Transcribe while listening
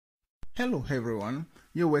Hello everyone,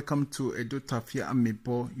 you're welcome to Edotafia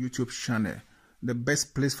Amipo YouTube channel, the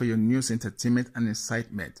best place for your news, entertainment and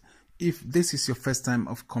excitement. If this is your first time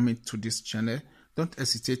of coming to this channel, don't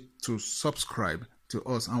hesitate to subscribe to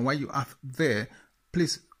us, and while you are there,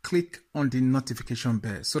 please click on the notification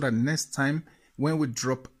bell so that next time when we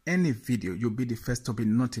drop any video, you'll be the first to be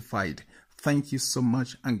notified. Thank you so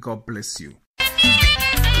much and God bless you.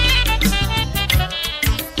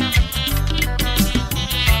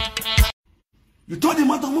 You told the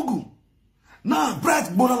matter Mugu. Now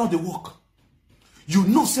bright brother not the work. You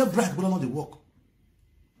know say bright brother not the work.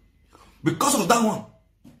 Because of that one,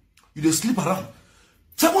 you dey sleep around.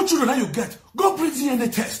 7 children that you get, go bring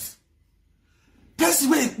DNA test. Test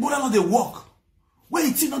where brother not the work. Where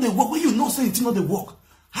it not the work, where you know say it not the work.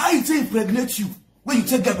 How it impregnate you when you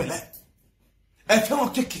take Gabele. If you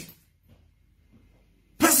not take it.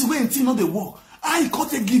 Test where it not the work. How it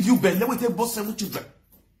can't give you belly when take both 7 children.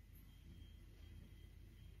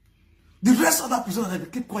 The rest of that prisoners, they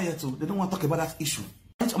keep quiet, so they don't want to talk about that issue.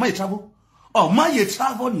 Am I travel? Oh, my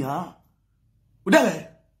travel, yeah.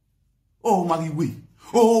 Oh, my way.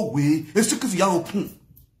 Oh, way. A secret ya open.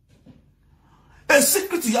 A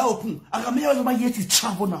secret ya open. I can make my yet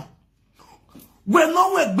travel now. We're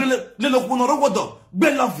nowhere, little one or water,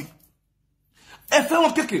 beloved. If I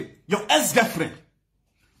want to kick your ex-girlfriend,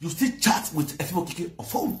 you still chat with a people kicking a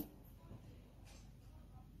phone.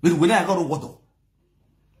 When I got a water.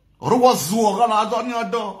 Or was Zuo, I don't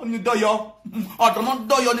know, you do yo. I don't know,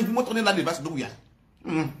 do you need more than the best do ya?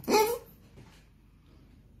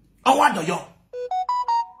 Oh, what do you?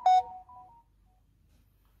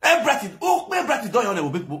 Everything, oh, everything, do you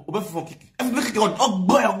will be for kick. If you make it on,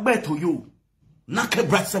 boy, I'll bet to you. Knock a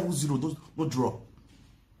brat 7-0, no draw.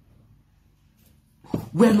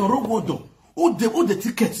 When no road, oh, the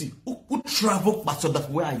tickets, who travel, but so that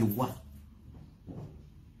where you want.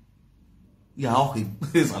 Yeah, okay.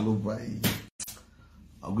 Hello, bye.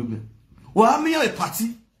 I'll give you. Well, I'm here at a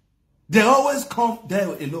party. They always come there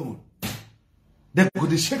alone. They go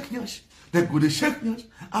to shake yash. They go to shake yash.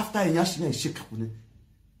 After a yash, they shake.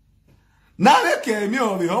 Now they came here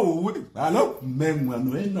on the whole. Hello, men,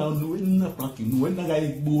 when fucking when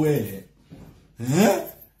I go. Eh?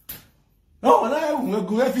 Oh, I will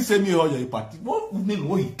go if you send me all your party. What mean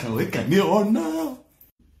we can me on now?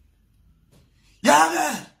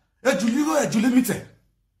 Yeah. Julie Mite. Julie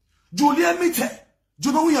Mite.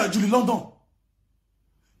 You know we are Julie London.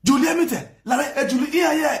 Julie Mite. La Julie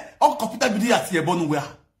here. On computer bidi at your bon where.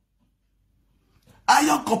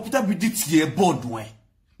 Ayon computer bidi tie bon where.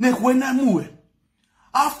 Ne kwena muwe.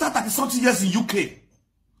 After 30 years in UK.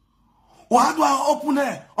 How do I open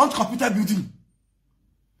on computer building?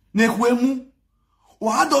 Ne kwemu.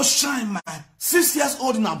 How do shine man 6 years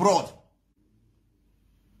old in abroad?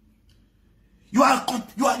 You are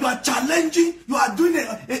challenging, you are doing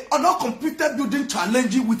a computer building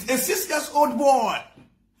challenging with a 6-year-old boy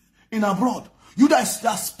in abroad. You guys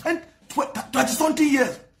have spent 20-something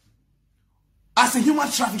years as a human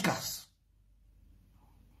traffickers.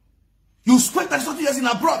 You spent 20-something years in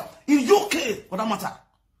abroad, in UK, for that matter,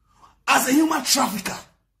 as a human trafficker.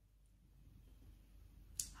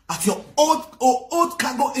 At your old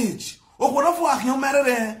cargo age. Oh, what if you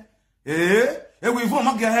married we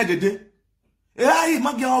won't get ahead of the hey,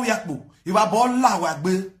 Magia Yakbu, you are born la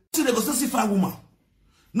wagbe. See the ghost see woman.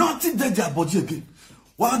 Nothing dead their body again.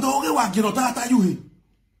 Wagienotaghata Wagienotaghata you.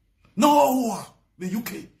 No, the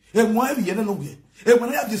UK. And why we no way. And when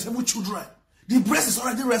I have disabled children, the breast is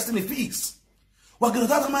already resting in peace.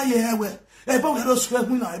 Wagienotaghata my hair where a bone had a square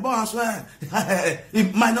winner, a boss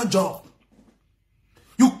in minor job.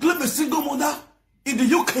 You claim a single mother in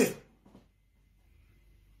the UK.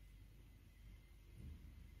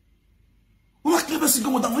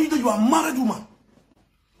 You are a married woman.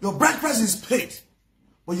 Your bride price is paid.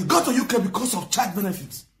 But you got to UK because of child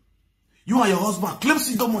benefits. You and your husband claim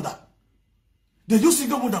single mother. They use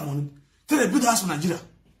single mother money till they build a house in Nigeria.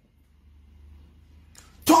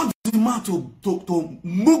 Turn the man to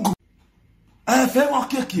Mugu. Fema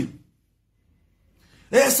Keki.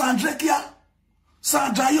 Sandrekia.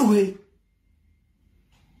 Sandra Yue.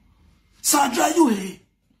 Sandra Yue.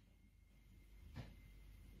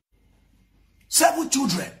 7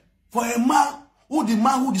 children for a man who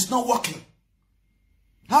is not working.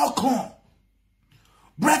 How come?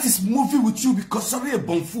 Brett is moving with you because sorry a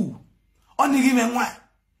bon fool. Only give me one.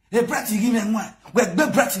 Hey Brett, give me one. Where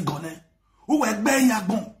Brett gone? Who were being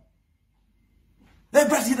yagbon? Hey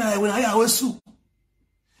Brett, when I always sue.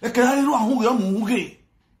 He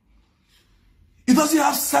doesn't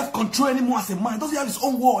have self-control anymore as a man. He doesn't have his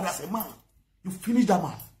own word as a man. You finish that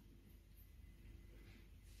man.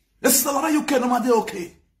 This is the one you can no matter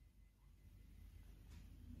okay.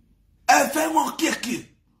 fẹ́ mọ kéèké.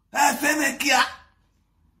 Fẹ́ mẹ kíá.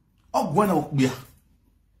 Ọgbọ́n okbia.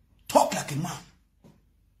 Talk like a man.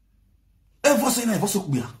 Ever say na ever so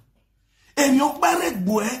okbia. Emi okpare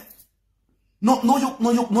gbo e. No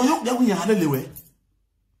yok ya winya halelewe.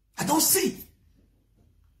 I don't see.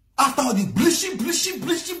 After all the bleaching generation,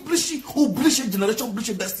 bleaching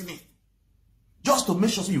destiny. Just to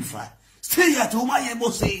make sure you fry. Stay here to my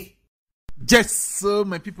say. Yes, so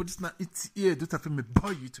my people, this now it's here. Don't have my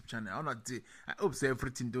boy YouTube channel. On a day, I hope say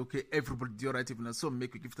everything okay. Everybody do alright. Even so,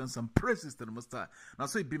 make we give them some praises to the master. Now,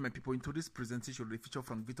 so it bring my people into this presentation, the feature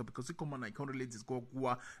from Victor, because you come on, I can't relate this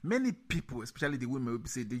Disguagua. Many people, especially the women, will be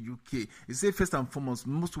say the UK. You say first and foremost,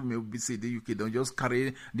 most women will be say the UK. Don't just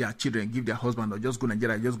carry their children, give their husband, or just go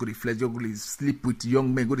Nigeria, just go to flesh, just go to sleep with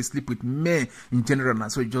young men, go to sleep with men in general.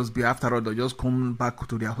 And so it just be after all, they just come back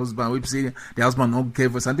to their husband. We say their husband not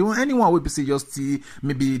give us, and they want anyone will be say just see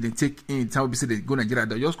maybe they take in time be say they go Nigeria,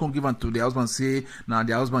 they just can't give them to their husband, say now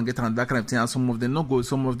their husband get on that kind of thing, and some of them not go,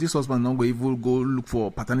 some of these husbands not go even go look for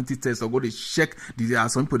paternity test or go to check the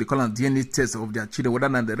some people they call them DNA test of their children, whether or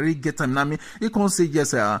not they really get time. I mean, you can't say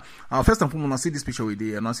yes. First and foremost, I see this picture with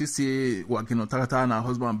you, and I see Wagienotaghata and her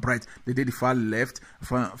husband Bright, they did the far left,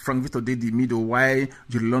 Frank Victor did the middle, while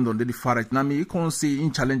Julie London did the far right. I mean, you can't say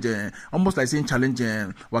in challenge, almost like saying challenge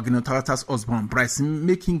Wagienotaghata's husband Bright,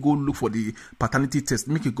 making go look for the paternity test,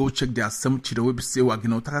 make you go check their some children we say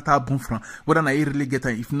Wagienotaghata born from, whether I really get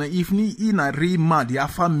time. If ni in a real man, the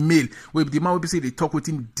alpha male, where the man will be say they talk with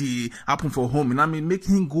him, the happen for home, and I mean make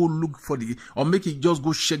him go look for the, or make it just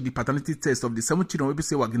go check the paternity test of the 7 children we be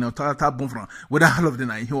say Wagienotaghata born from, whether all of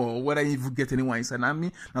them are here or whether you get anyone inside. I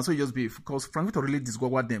mean, and so just be, because Frank Victor really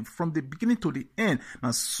Disguagua them from the beginning to the end,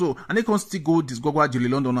 and so, and they can still go Disguagua Julie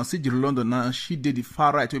London, and see Julie London now she did the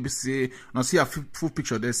far right, we be say, now see a full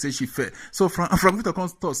picture there, say she fair. So Frank Victor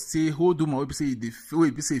comes to say, hold do my we say the way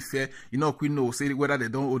be say fair, you know, we know say whether they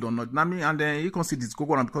don't hold or not. I mean, and then you can see this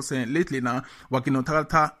go on because lately now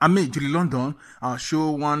Wagienotaghata, I mean Julie London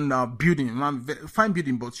show one building, one fine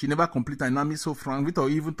building, but she never completed. And I mean, so Frank Victor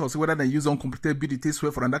even thought whether they use uncompleted building this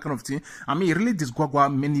way for that kind of thing. I mean, it really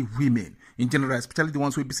Disguagua many women in general, especially the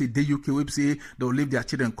ones who be say the UK, we say they'll leave their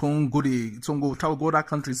children, come go to some go travel go that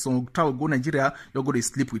country, some travel go Nigeria, you'll go to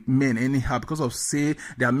sleep with men anyhow because of say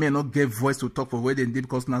their men not get voice to talk for where they did,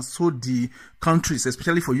 because now so the countries,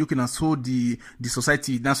 especially for UK, now so the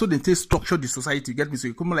society, now so they take structure the society. Get me? So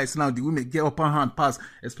you come like now the women get upper hand pass,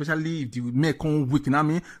 especially if the men come weak. You know what I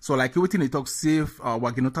mean? So like everything they talk, say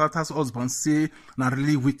Wagienotaghata's husband say na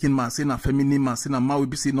really weakened man, say na feminine man, say na man will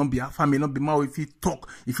be say not be a family, not be man if he talk,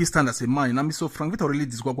 if he stand as a man. You know what I mean? So Frank Victor really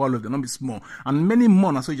Disguagua all of them, not be small, and many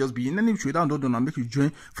more. Now so just be in any way down don't make you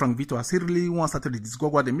join Frank Victor. I say really want started the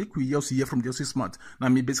Disguagua, they make we also hear from the also smart. Now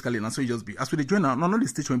me basically, now so you just be as we they join now, not the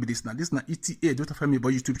station will be this now. This now ETA, don't have me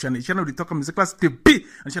about YouTube channel. Channel they talk is a class the B,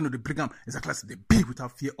 and channel the Brigham is a class the B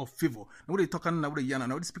without fear or favor. Now they talk now they yana,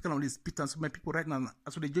 now they speak on this Peter, so my people right now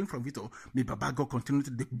as we they join from Vito, may Baba God continue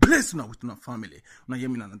to bless now with our family. Now hear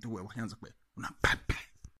me now do well hands up. Now bye bye.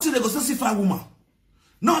 See they go see fine woman.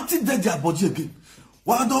 Nothing dead their body again.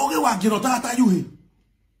 What do we Wagienotaghata you here?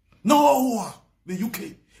 No, the UK.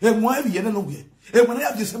 And why we no way. And when I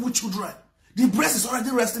have disabled children, the breast is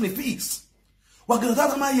already resting in peace.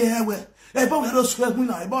 Wagienotaghata my here where but we don't swear me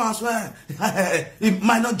now, but I swear it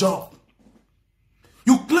might not job.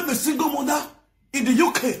 You claim a single mother in the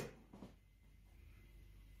UK.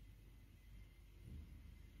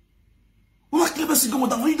 Who claim a single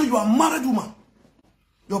mother when you are a married woman?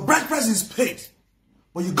 Your bride price is paid,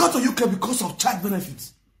 but you got to UK because of child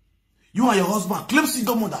benefits. You and your husband claim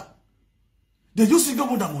single mother. They use single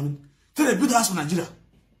mother money till they build a house in Nigeria.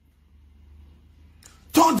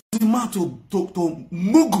 Turn the man to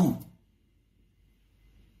Mugu.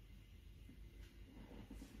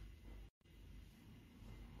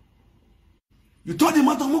 You told the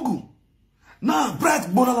man to Mugu. Now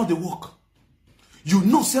bright brother not the work. You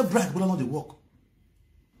know say bright brother not the work.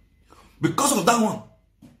 Because of that one,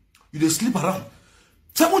 you dey sleep around.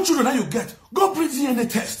 7 children that you get, go bring DNA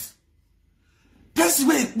test. Test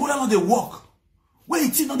where brother not the work. Where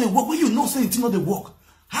it not the work, where you know say it not the work.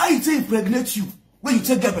 How it impregnate you when you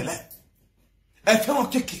take Gabriel? A fellow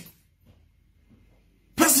keke.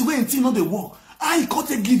 Person where it not the work. How he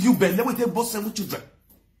can't give you belly when they bought 7 children.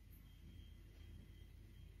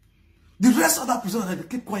 The rest of that prisoners, they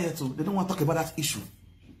keep quiet, so they don't want to talk about that issue.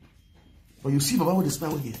 But you see, Baba, with the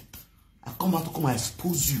smile here, I come out to come and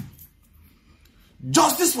expose you.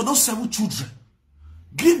 Justice for those 7 children.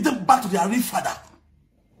 Give them back to their real father.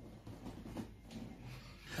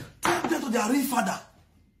 Give them to their real father.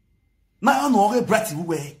 Now I know how bright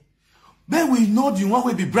way. Then we know the one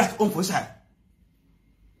will be bright on for side.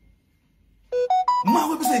 Man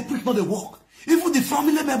will be say preach not the work. Even the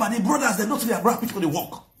family member, the brothers, they not say their brother preach not the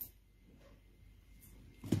work.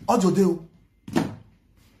 Ojo deo.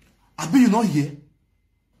 Abi you not here.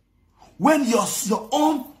 When your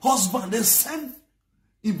own husband they send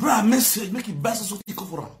Ibrahim message, make it best so you come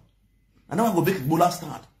for him. And now I go make it bola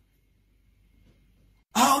stand.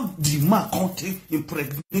 How the man can't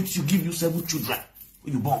impregnate you, give you 7 children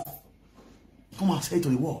when you born? Come and say it to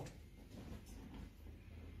the world.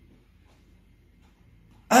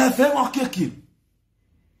 Fais mon keki.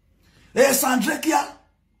 Sandra kia.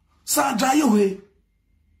 Sandra you.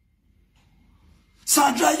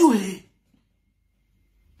 Sandra you.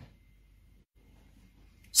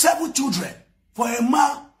 7 children for a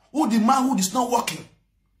man who is not working.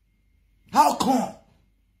 How come?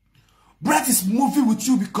 Brett is moving with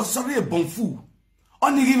you because sorry a bon fool.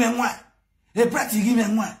 Only give me one. A Brett give me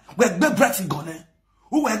one. Where be Brett gone?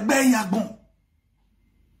 Who were be yagon?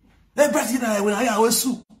 A Brett in when I always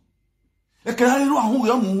sue. A canary who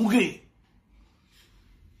you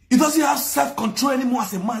he doesn't have self-control anymore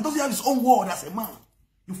as a man. He doesn't have his own word as a man.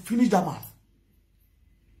 You finish that man.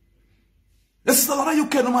 This is the lot you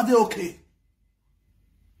can no matter okay.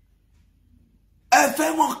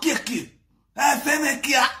 Fais mon kiki. Fais mes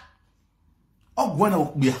kia. Oh, when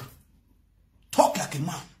I be talk like a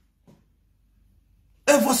man.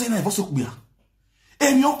 Ever say never so be.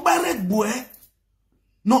 And your married boy,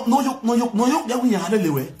 no,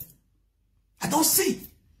 I don't see.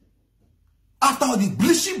 After all the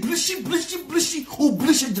bleaching, who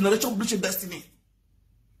bleaching generation, bleaching destiny,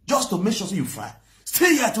 just to make sure you fry.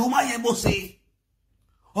 Stay here to my able say,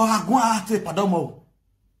 or I go out to Padomo.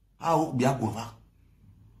 I will be a over.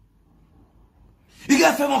 You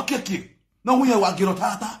get famous cake. No, we are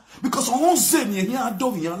Wagienotaghata because on won't say me here, I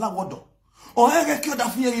don't hear a lot. Or I get killed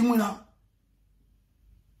after you now.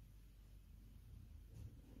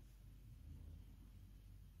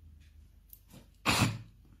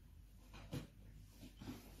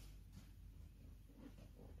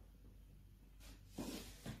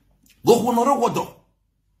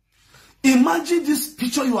 Imagine this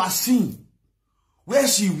picture you are seeing where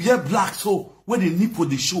she wear black, so where the nipple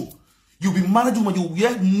they show. You be married woman, you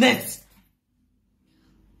wear net.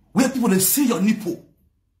 Where people they see your nipple.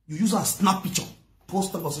 You use a snap picture,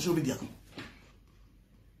 post on social media.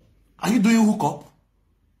 Are you doing hookup?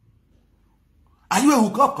 Are you a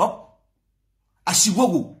hookup cup? Ashi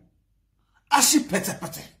wowo. Ashi pete.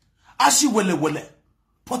 Ashi wele.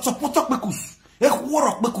 Poto bekus.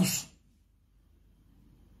 Warok bekus.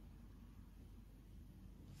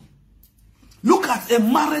 Look at a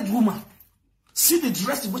married woman. See the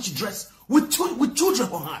dress in which she dressed with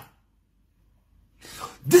children on her.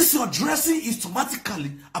 This your dressing is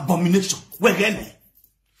automatically abomination.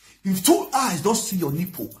 If 2 eyes don't see your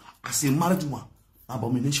nipple as a married woman,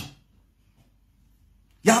 abomination.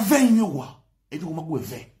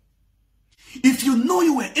 If you know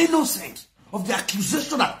you were innocent of the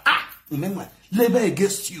accusation that labor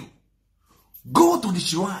against you, go to the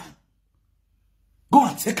shrine. Go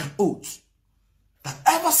and take an oath that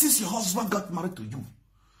ever since your husband got married to you,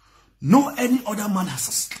 no any other man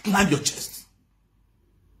has climbed your chest.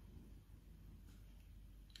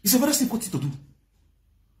 It's a very simple thing to do.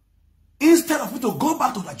 Instead of you to go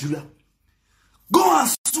back to Nigeria, go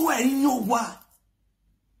and swear in your word.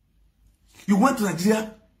 You went to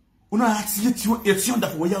Nigeria, you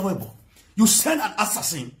send an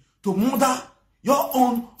assassin to murder your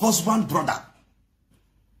own husband brother.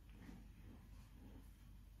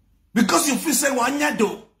 Because you feel say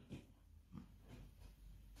wanyado.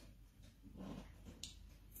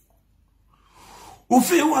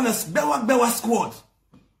 Ufi one is bewa squad.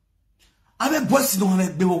 Ave boys no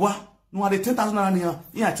have bewa. No have 10,000 naira here.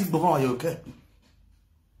 Yeah, think before you okay.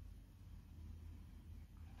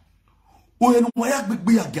 Uhe no moya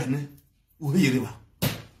big agane. Uhe yeriwa.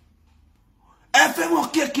 Efe mo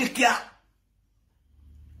kia.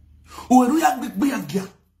 Uhe no ya big agya.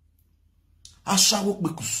 Ashawo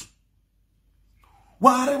bekus.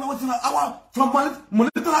 From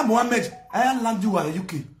Molitala Mohammed, I land you in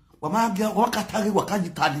UK. Wakayi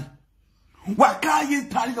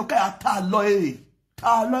tali, okay, ataloy.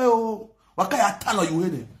 Taloy, Wakaya talo you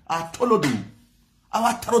in it. I told you.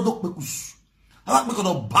 Our tarodok bekus. I like because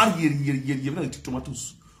of barrier, you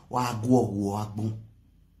tomatoes. Wagbo.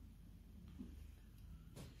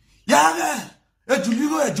 Yaga, a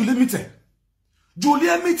Julie Mite.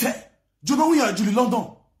 Julia Mite. You know we are Julie London.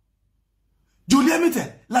 Julie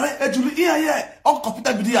Mite. La Julie here. On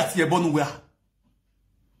computer bidi at your bon where.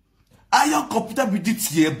 I on computer bidi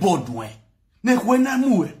tie bon where. Ne when I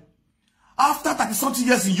move. After 30 something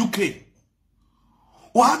years in UK.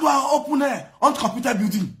 Or how do I open on computer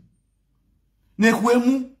building?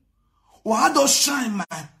 Nekwemu. Why do shine,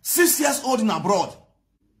 man? 6 years old in abroad.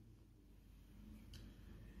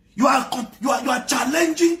 You are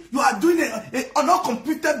challenging. You are doing a not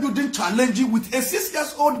computer building challenging with a 6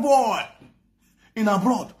 years old boy in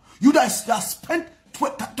abroad. You guys have spent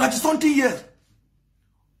 20-something years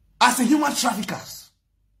as a human traffickers.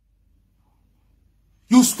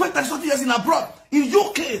 You spent 20-something years in abroad, in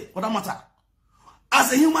UK for that matter,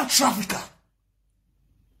 as a human trafficker.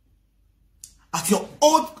 At your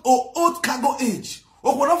old cargo age.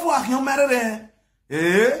 Oh, what if I can marry there?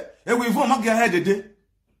 We won't make your head a day.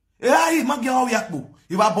 He make your yakbo.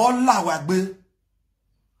 If I bought la wagbe.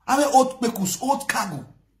 I old pekus, old cargo.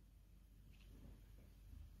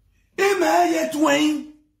 He may yet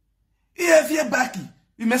Wayne. He have here backy.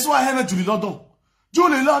 He may so I have a Julie London.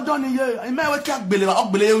 Julie London, he may wake up belly up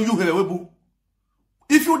below you here.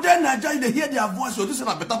 If you dare Nigeria, they hear their voice, or this is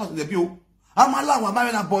a better person than you. I'm allowed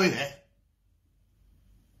marrying a boy here.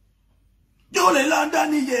 Julie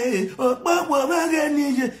London, ye, but now who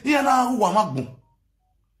am I going?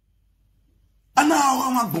 And now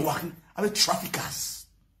I'm going. I'm a traffickers.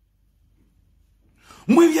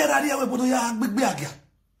 We hear that here, we put a big bag.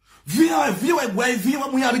 Via we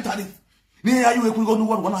are retarded. Near you, we go to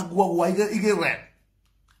what one go away, get red.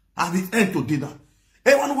 At the end to dinner.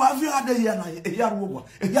 Everyone who have you had a year over,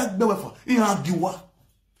 a young bewer, in our giwa.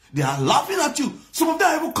 They are laughing at you. Some of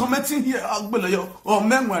them even commenting here, or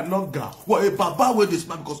men were not gone. What a baba with this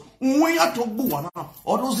man because when you are to go on,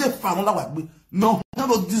 or those a family like me, no,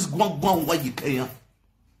 none of this one why you can.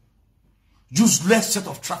 Useless set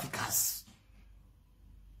of traffickers.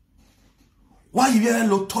 Why you hear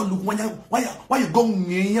low tall when you why you go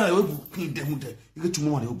near you get to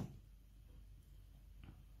more.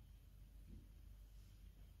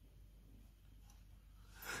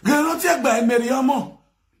 Girl, not yet by Meriamo.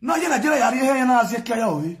 No, ye Nigeria yari he na azie kaya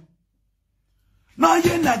owe. No,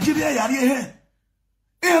 ye Nigeria yari he.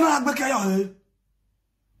 E na agbe kaya owe.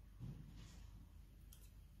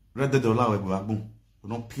 Red dead ola we gbon.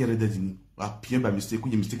 No pierre dead ni. Wa pierre by mistake,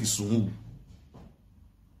 you mistake is so.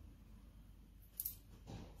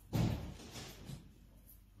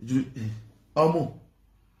 You omo.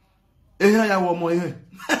 Ya wo mo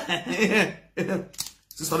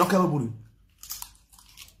Sister no kawe buru.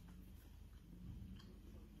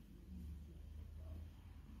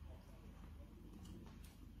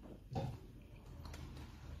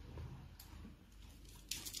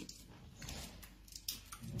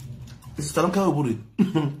 Sister no kawe buru.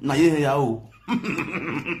 Na ye ya o.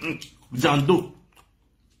 Jando.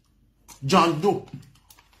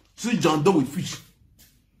 See Jando with fish.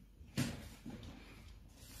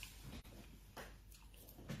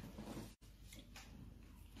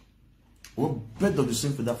 What bed of the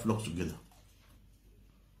same feather flocks together?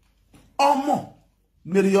 Omo,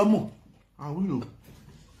 Meriamo, how will you?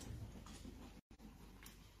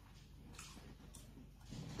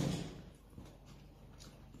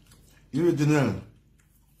 You didn't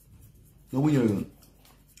know when you're.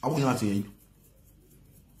 I will not say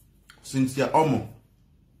Cynthia Omo.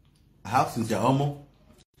 I have Cynthia Omo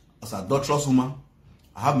as a adulterous woman.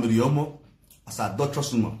 I have Meriamo as a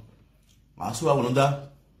adulterous woman. I also have another.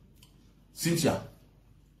 Cynthia,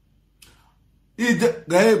 the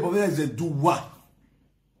guy is a do what?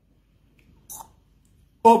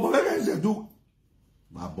 Oh, but is a do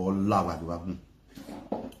my ball lava.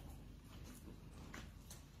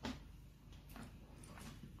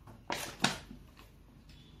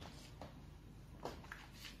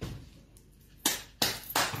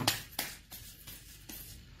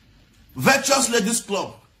 Virtuous Ladies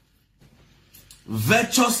Club,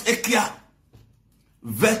 Virtuous Ekia.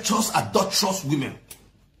 Virtuous adulterous women.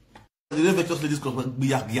 The Virtuous Ladies Club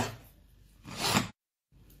biya.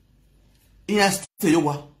 Yes,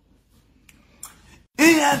 teyowa.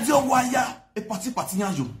 Ya a party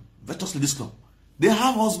yo. Virtuous Ladies Club. They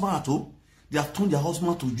have husband at home. They have turned their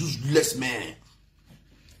husband to useless men.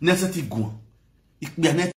 Necessity go. Ik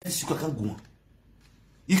be net sikaka go.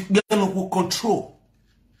 Ik be no control.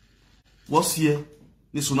 What's here?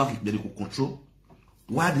 This will not be control.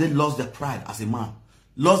 Why did they lose their pride as a man?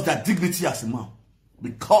 Lost their dignity as a man.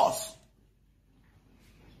 Because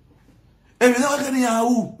a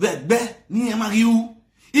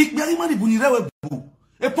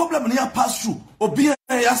problem near pass through or be a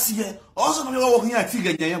also working at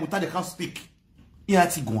without they can't speak.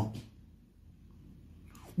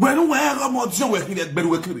 When we are more working at bed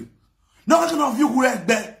working. No one of you who read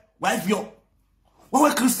bed, wife yo.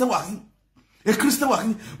 What Christian working? A Christian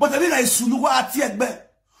working, but I think I soon go at yet bed.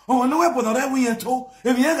 Oh, no weapon or we at all.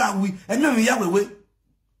 If you and then we have away.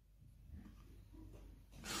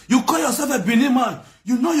 You call yourself a Benin man.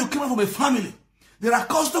 You know you came from a family. There are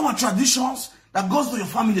customs and traditions that goes to your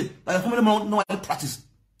family that your family don't know how to practice.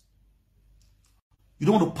 You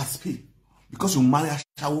don't want to participate because you marry a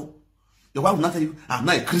shawo. Your wife will not tell you, I'm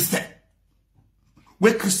not a Christian.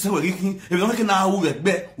 We're Christian, we're if you don't make now who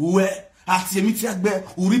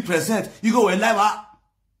represent, you go a live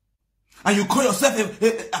and you call yourself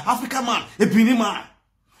an African man, a Benin man.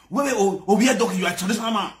 You are a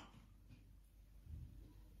traditional man.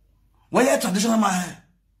 Why are you a traditional man?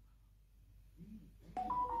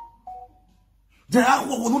 There are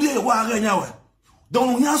what you are.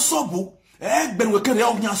 Don't you sobu?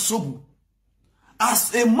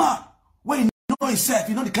 As a man, when you know yourself,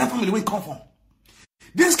 you know the kind of family where you come from.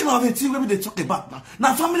 This kind of a thing where they talk about now.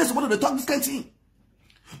 Now, families are what they talk this kind of thing.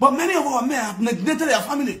 But many of our men have neglected their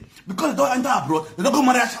family because they don't enter abroad, they don't go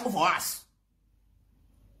marry a shadow for us.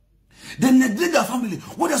 They neglect their family.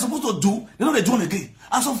 What they're supposed to do, they know they do it again.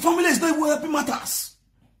 And some families don't even help matters.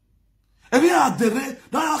 If you are there,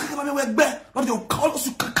 don't you call us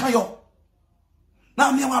to Kakayo.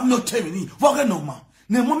 Now, me, I'm not telling you. Forget no man.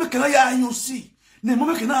 Ne moment can I you see? Ne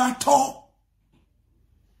moment can I talk?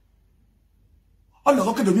 All the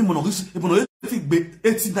rocket of me, Monoris,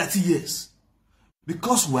 80-90 years.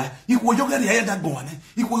 Because where? You will get the air that going.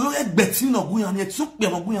 You will get betting of Guyani, it took me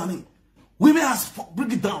of Guyani. We may ask,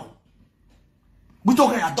 bring it down. We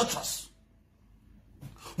talk about daughters.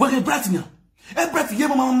 When you're breathing, a breath, you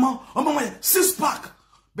have a 6-pack,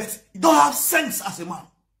 but you don't have sense as a man.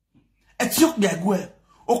 A took me a guy.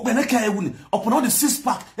 Open a car, upon all the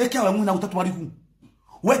 6-pack, a car without what you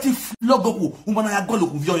wait if logo, woman I go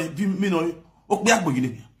look with your minor.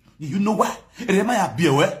 You know why? It might be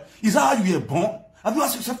aware. Is that how you were born? Have you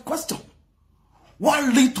asked yourself a question? What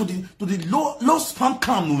lead to the low sperm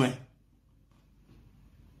count movement?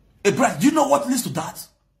 Hey, Brad, do you know what leads to that?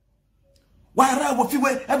 Why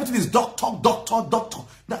everything is doctor?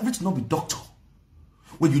 That which not be doctor.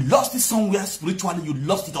 When you lost it somewhere spiritually, you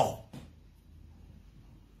lost it all.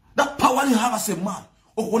 That power you have as a man,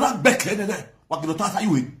 not back there. Wagienotaghata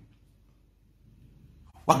you in.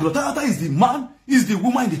 Wagienotaghata is the man, is the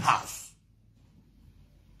woman in the house.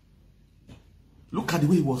 Look at the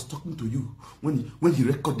way he was talking to you when he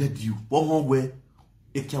recorded you.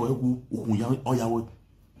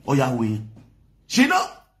 She know.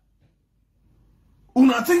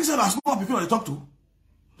 Una thinks that as small people I talk to.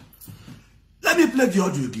 Let me play the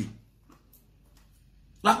audio again.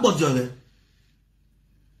 Like what you're there.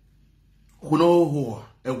 Who know who?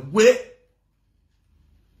 A way.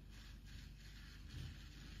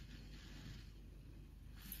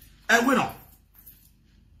 And we know.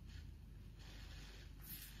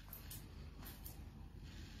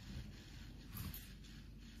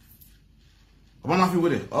 I'm not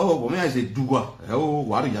with it. Oh, I say, Dugua. Oh,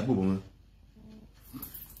 what are you doing?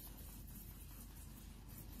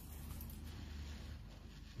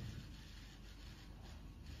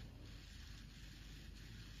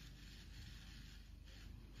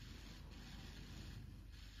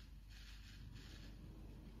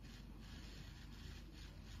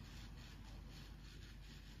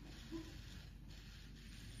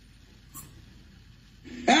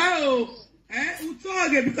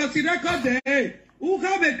 Because he recorded, who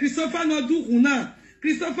have a Christopher no do huna,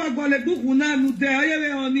 Christopher Gole do huna, no de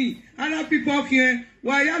ayele other people here,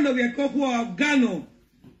 why you know we are couple of Gano.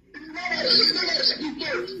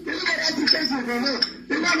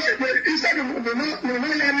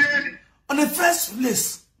 On the first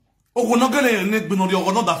place, on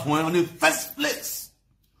the first place,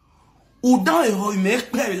 who down you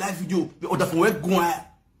make play live video, or the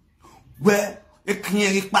where a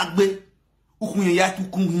clear back way. Not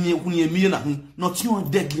you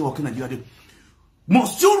deadly working at you.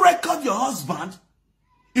 Must you record your husband?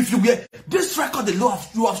 If you get this record, the law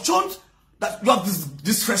you have shown that you have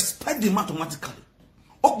disrespect him automatically.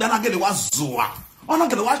 Oh, then I get the one zoa. I'm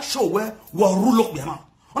not gonna watch show where we rule up your mouth.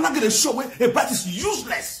 I'm not gonna show where a brat is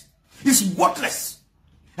useless, it's worthless.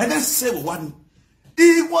 And then say one,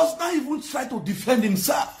 he was not even trying to defend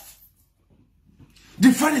himself.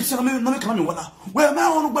 Defend himself, no coming water. Well, man, I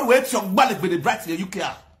want to wait your ballot with the bright in the UK.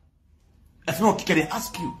 If not, can they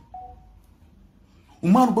ask you?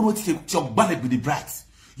 Woman, but wait your ballot with the bright.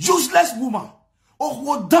 Useless woman. Oh,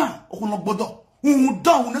 what done? Oh, no, bodo. Who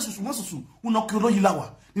down? Who not kill you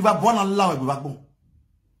lawa? If I born a law, we back home.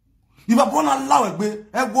 If I born a law,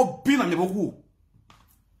 I go pin and never who.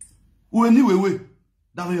 Who anyway,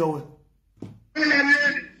 that your way.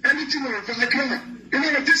 Anything on the camera. You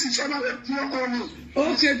know, this is another on.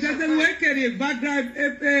 Okay, doesn't work at a background,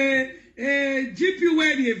 GP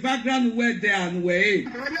where the background where they are way.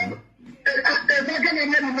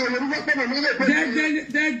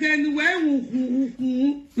 Then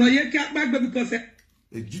when no you can't back because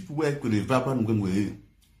a jeep where could have happened when we.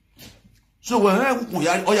 So when I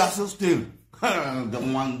still the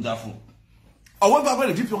wonderful. However,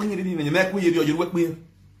 the jeep walking in the neck with you work with.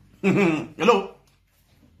 Hello.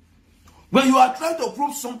 When you are trying to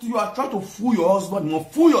prove something, you are trying to fool your husband, you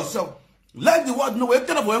fool yourself. Let the world know where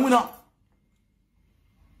kind of way we now.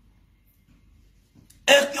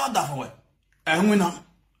 And we now.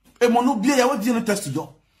 A monobia, I would didn't test you.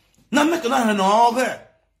 Now make an eye all there.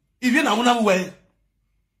 If you know one way.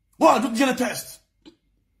 What do you test?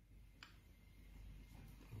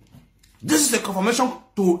 This is a confirmation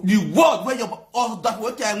to the world where you're all that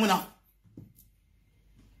way. I'm now.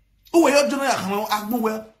 Oh, you're doing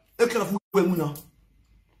well. A kind of way we now.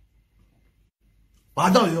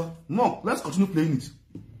 But no, let's continue playing it.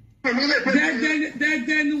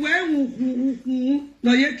 Then when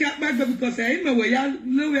no you can't back because I am away. You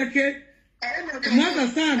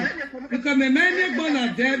understand? Because my man born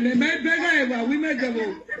out there, my man beggar, women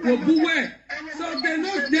will boo. So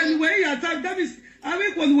then way you attack that is I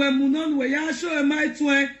mean when we're Munon where you show my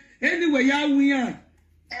twin anyway, you we are.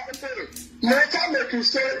 No time to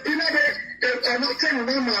say, you know, I'm not telling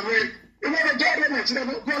you,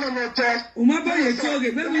 Umaba ye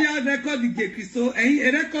toge, maybe you record the gay so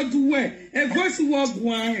a record to wear a voice walk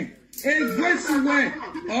wine, a voice wine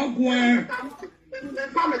or wine.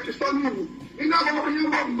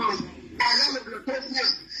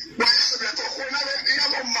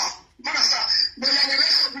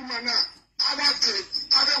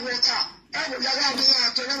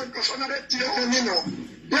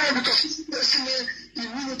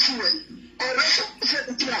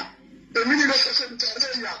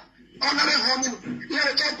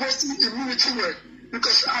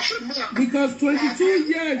 Because 22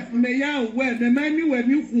 years may I wear the man were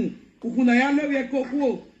you who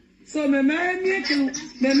so my man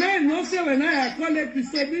no say when I call it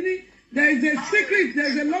Christopini, there is a secret,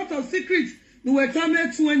 there's a lot of secrets. No were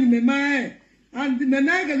coming to any man and the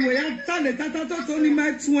man we have talent that only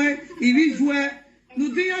my twin if is where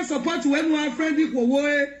no thing support when we are friendly for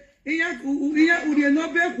war. No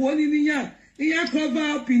be one in cover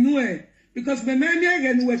up in because my man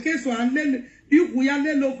again we case and then you we are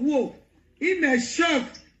low. In a shock,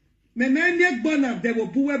 my man born up they were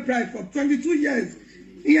poor price for 22 years.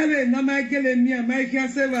 Here no my girl and me and my can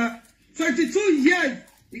 22 years.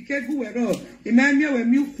 He can't go at all. In my me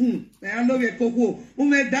when you I love a cocoa.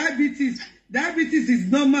 Diabetes is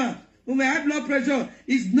normal. High blood pressure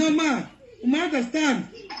is normal. Understand?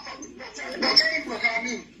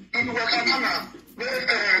 And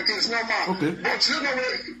it's normal. Okay. But you know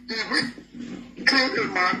where he kill a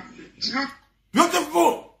man.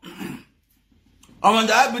 Beautiful. I'm on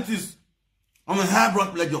diabetes. I'm on high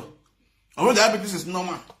blood pressure. I'm on diabetes is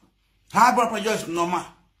normal. High blood pressure is normal.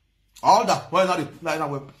 All that. Why not like that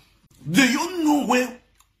way? Do you know where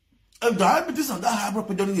diabetes and that high blood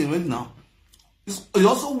pressure right now is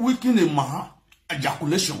also weakening my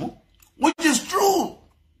ejaculation, which is true.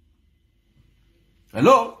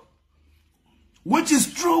 Hello? Which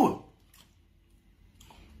is true.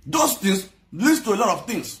 Those things leads to a lot of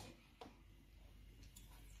things.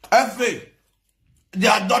 FA, the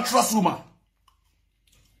adulterous woman,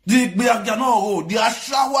 the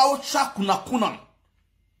Ashawa Shakuna Kuna,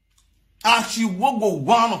 and she will go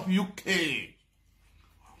one of UK. Hey,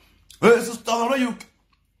 sister, UK.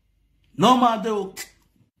 No matter okay.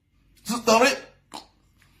 Sister,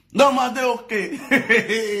 no matter okay.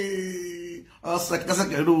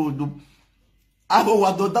 I go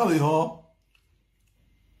what do that ho.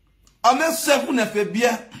 I me seven ne fe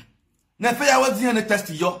bia. Ne fe ya wadi ne test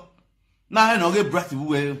yo. Na he no get breath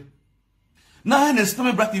we. Na he ne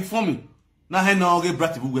stomach breath for me. Na he no get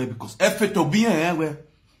breath we because effort to be here we.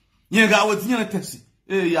 Yen ga wadi ne test.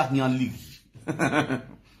 Ya nyan ligi.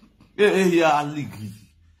 Ya ligi.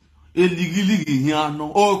 Ligi yan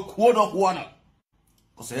no. O quarter one.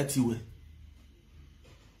 Cause e ti we.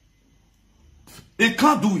 He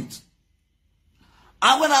can't do it.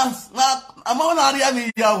 I'm gonna area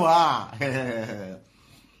me yawa.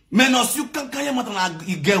 Menos you can matana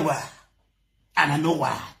igewa. And I know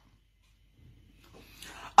why.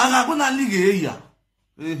 And I'm gonna leave here.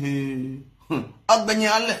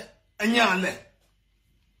 Anyale.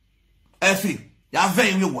 Effie, ya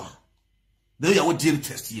very well. They are what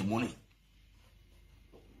test your money.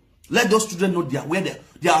 Let those children know where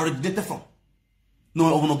they are originated from.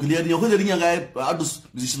 No, I'm not clear. You're going to get those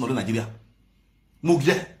musicians in Nigeria.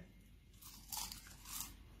 Mugye.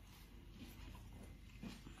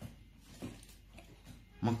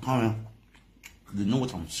 My parents, they know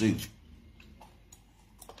what I'm saying.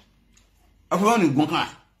 Afro ni gonka.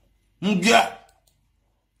 Mbia.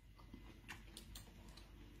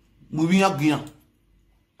 Moving up gear.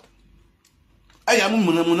 I am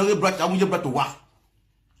monogamy brat. I will brat to wa.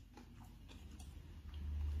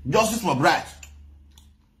 Justice for bright.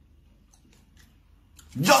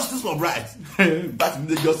 Justice for bright. That's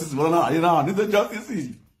the justice for now. You know, the justice.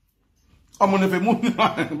 I'm on the moon,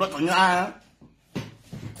 but on ya.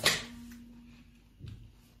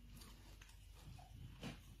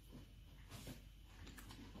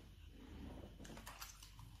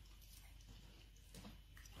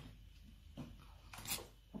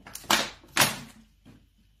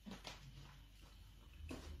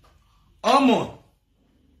 Amo.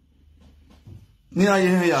 Ni a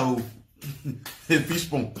yahoo. A fish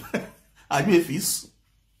pump. Are you a fish?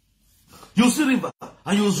 You see river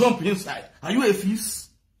and you jump inside. Are you a fish?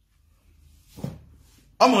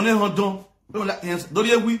 I'm on a hodon. Don't like hands. Don't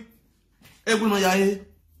you we? Every no yae.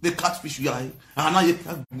 The catfish yae. And I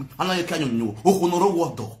can know. Okunoro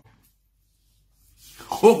water.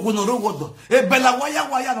 Okunoro water. A bella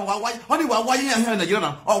waya no why. Only why you here in the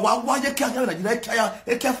Yona. Or why you can't have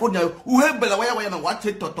a careful now. Who have bella waya no what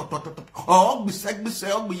it. Oh, be seg, be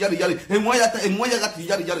sell, be yari. And why I got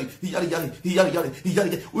yari.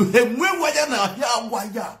 We have more wire now.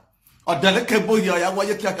 Waya. Or delicate boy, why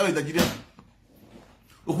you can't carry the Gideon.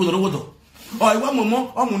 Okunoro water. Oh, I want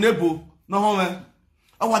more. I'm on nebo. No, man.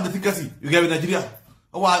 I want the ticket. You gave Nigeria.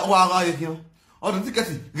 Oh, I here. Or the ticket.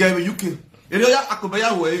 You gave UK. Elia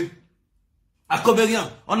akobaya we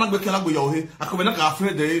akoberian ona gbe kala gbe yo he akobena ka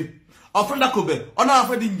afre de ofre akobe ona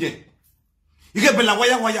afre di nye ige bela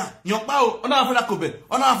waya nyopa o ona afre akobe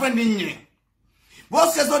ona afre di nye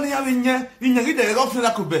bo se so ni ya nye ide ofre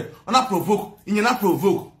akobe ona provoke nye na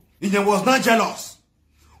provoke nye was not jealous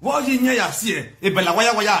what nye ya see e bela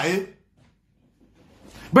waya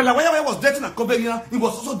bela waya was dating akoberian he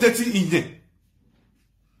was also dating nye.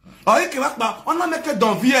 On a make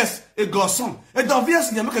dans VS et garçon. Et dans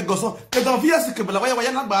VS, il y a make garçon. Et dans VS, que la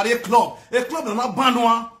voyage n'a pas club. Et club, on a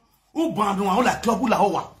bandouin. Ou bandouin, ou la club, ou la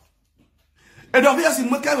hoa. Et dans VS,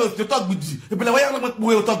 il me casse le talk budget. Et puis la voyage, on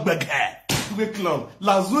a talk baguette. Le club.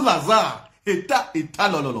 La zou lazare. Eta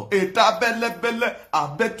lololo. Eta belle,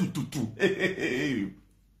 abe tout.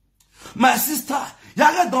 My sister,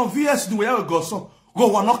 y'a dans VS, nous voyons un garçon.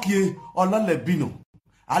 Go wanokie, on a les bino.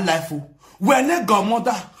 À l'info. When a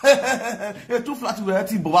gomoda, a two flat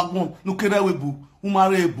variety bowagon, no kerewebu,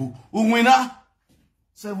 umarebu, umwina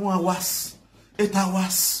 7 hours, 8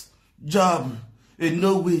 hours, job,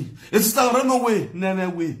 no way. It's still run away,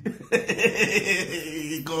 nene way.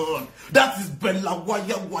 God, that is Bella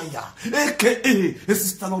Waya, aka, it's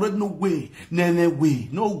still no way, nene way,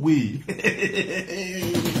 no way.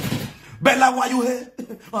 Bella, why you here?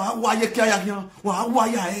 Why you carry here? Why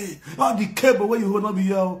you here? Oh, the cable where you not be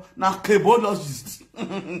here. Now cable logist.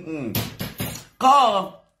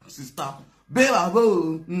 Come, sister. Bella,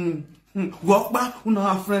 go. Walk back. Una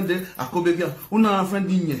have friend there. I come back here. Una have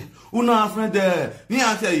friend in here. Una have friend there. Me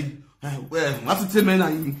I tell you. Well, what to tell me now?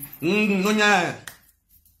 No nya.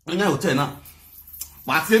 No nya hotel now.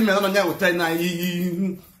 What tell me no nya hotel now?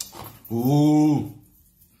 Oh.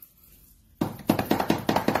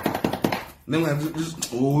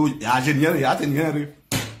 Oh, ingénieur, ingénieur.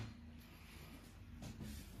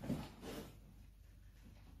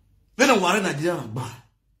 Then worry Nigeria ba.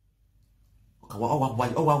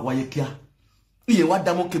 Wa yekia. Iye wa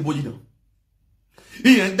damo kebo yina.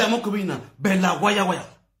 Iye damo kebo yina. Bella waya.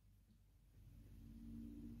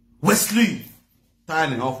 Wesley.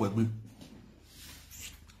 Tiny off with me.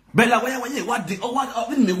 Bella waya wa de o wa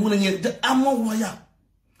me wu na ye amo waya.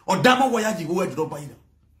 O damo waya ji go drop yina.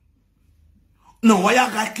 No, why are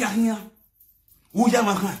you here? Who you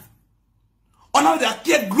are? On a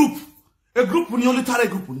care group. A group when you only tell a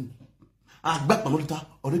group. I back my monitor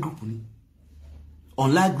or a group.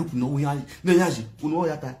 Online group, no, we are the Yaji.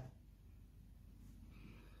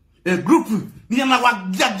 A group near my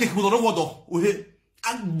gadget with a water.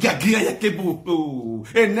 And Gagia cable.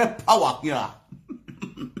 And net power here.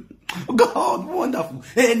 God, wonderful.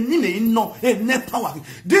 And net power.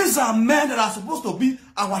 These are men that are supposed to be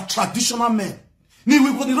our traditional men. These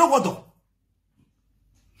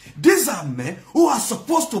are men who are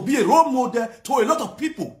supposed to be a role model to a lot of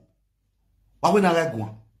people. But when I go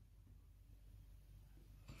on,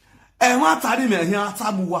 and one time me here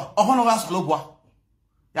tabuwa, ohono ga salobwa.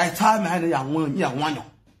 Ya time me ya wanyo.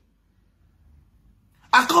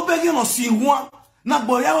 Akobege no si one na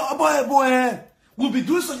boy will be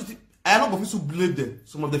doing such a thing. I don't know if you believe them.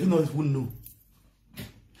 Some of the people wouldn't know.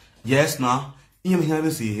 Yes, now, you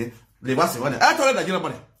hear say here. They was one. I told that you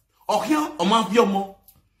know, or here, or my yomo,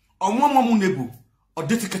 or one nebu, or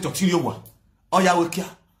dedicate your tiniowa. Oya wekia.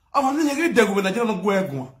 Ama ni ngiri degu be Nigeria no go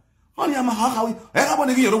egun. Oni ama ha ha wi. E ka bo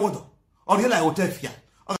ni yero wodo. Ori la hotel fia.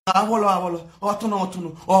 Awolo. O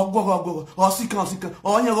tunu. O gogo. O sikan.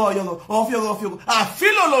 O nyego. O fio. A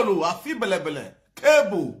filo lolu. A fi belebele.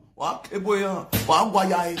 Kebo. Wa kebo yan. Wa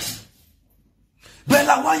gwaya e.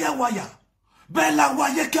 Bella waya. Bella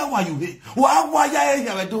waya ke wa you he. Wa waya e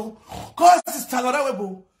here do. Cause sister lora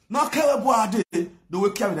webo. No kewebo ade. Do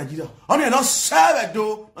we carry Nigeria. Oni no serve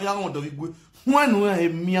do. No yan won do igwe. Wanu e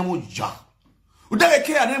mia mo ja. Udare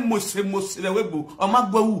ke ane mose le webo. O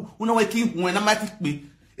magbawu. Una we ki hu na mati pe.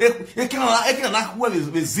 E can na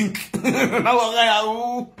with zinc.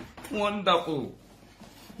 Wonderful.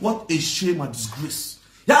 What a shame and disgrace.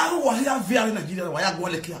 Ya wa ya via in Nigeria wa ya go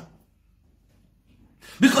lekia.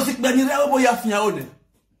 Because it been real boy ya fia one.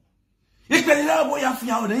 It been real boy ya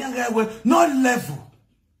fia one. No level.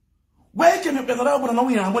 Where can you be real boy na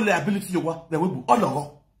we have the ability you wa the webo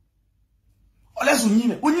ologo. Oles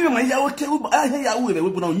unyime. Unyime ma ya oke we ya we the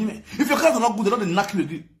webo na unyime. If your character not good, they don't knock you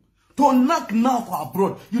again. To knock now for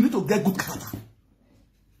abroad, you need to get good character.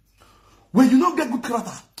 When you don't get good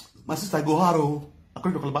character, my sister go haro.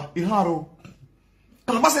 According to Kalaba, he haro.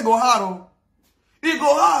 Kalaba say go haro. He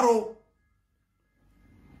go haro.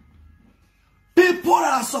 People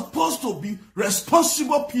are supposed to be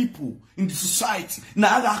responsible people in the society. They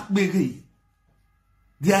are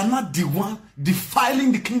not the one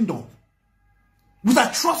defiling the kingdom with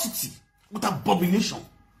atrocity, with abomination,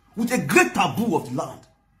 with a great taboo of the land.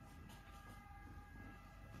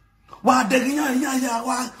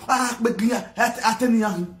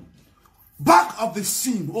 Back of the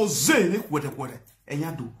scene, because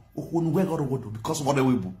what they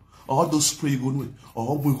will do, all those spray go away,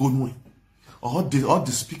 all we go away, all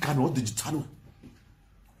the speaker, all the guitar.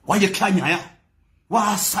 Why you can't ya?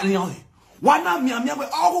 Why sunny away? Why not me?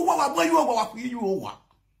 Oh, where you are?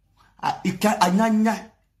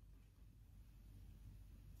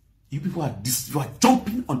 You people are you are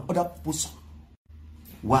jumping on other people's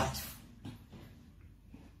wife.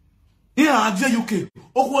 Here UK.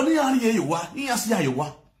 Oh, here you are. Here see you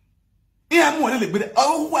are. Here more le gbe.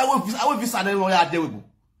 Oh, I will visa the lawyer dewebu.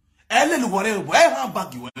 Ele whatever.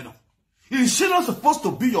 Handbag you know. Is she not supposed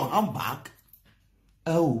to be your handbag?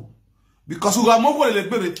 Oh, because you are more le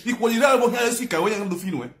gbe. Equally there about here see when you do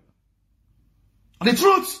feel. The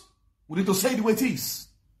truth, we need to say the way it is.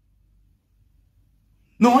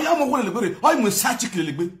 No, I am more le gbe. I'm a satchik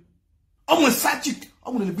le gbe. I'm a satchik.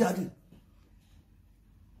 I'm going to be adi.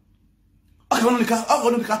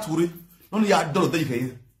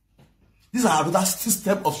 These are another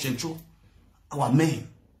system of control. Our men.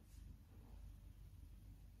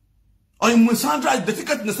 I'm with Sandra, the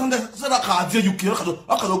ticket in the Sunday, said I can't you kill.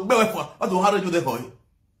 I can't bear for. I don't have to do the boy.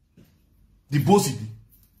 The bossy.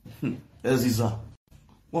 As is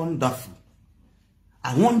wonderful.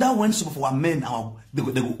 I wonder when some of our men they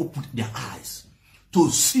will open their eyes to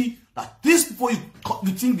see that these people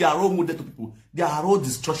you think they are role model to people, they are all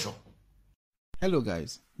destruction. Hello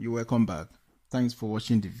guys, you're welcome back. Thanks for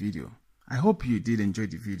watching the video. I hope you did enjoy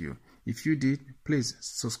the video. If you did, please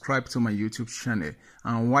subscribe to my YouTube channel,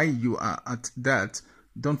 and while you are at that,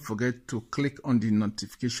 don't forget to click on the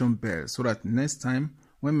notification bell so that next time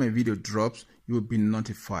when my video drops, you will be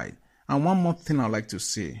notified. And one more thing I'd like to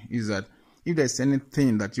say is that if there's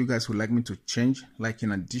anything that you guys would like me to change, like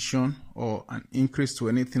an addition or an increase to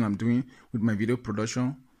anything I'm doing with my video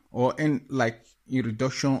production, or like a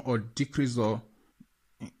reduction or decrease or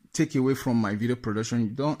take away from my video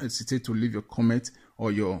production, don't hesitate to leave your comment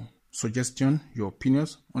or your suggestion, your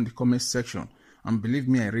opinions on the comment section. And believe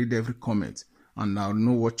me, I read every comment and I'll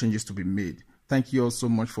know what changes to be made. Thank you all so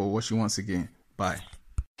much for watching once again. Bye.